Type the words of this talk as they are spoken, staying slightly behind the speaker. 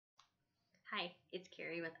Hi, it's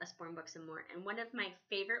Kerri with Usborne Books and More, and one of my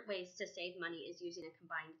favorite ways to save money is using a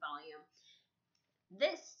combined volume.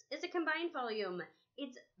 This is a combined volume.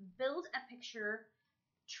 It's Build a Picture,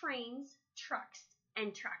 Trains, Trucks,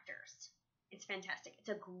 and Tractors. It's fantastic. It's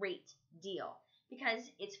a great deal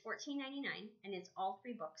because it's $14.99 and it's all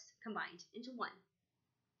 3 books combined into one.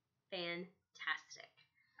 Fantastic.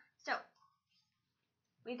 So,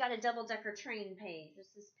 we've got a double-decker train page.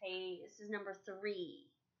 This is number 3.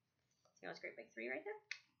 See how it's great big 3 right there?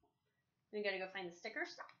 We gotta go find the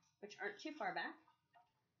stickers, which aren't too far back.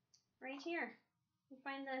 Right here. We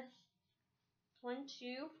find the 1,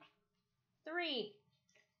 2, 3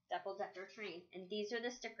 double-decker train. And these are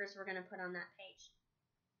the stickers we're gonna put on that page.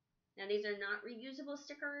 Now these are not reusable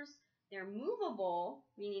stickers. They're movable,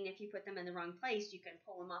 meaning if you put them in the wrong place, you can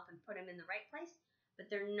pull them up and put them in the right place.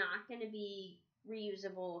 But they're not gonna be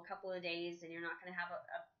reusable a couple of days, and you're not gonna have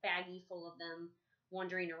a baggie full of them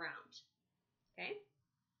wandering around. Okay?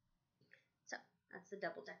 So that's the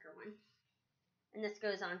double-decker one. And this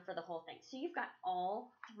goes on for the whole thing. So you've got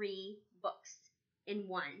all 3 books in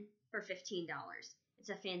one for $15. It's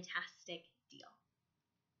a fantastic deal.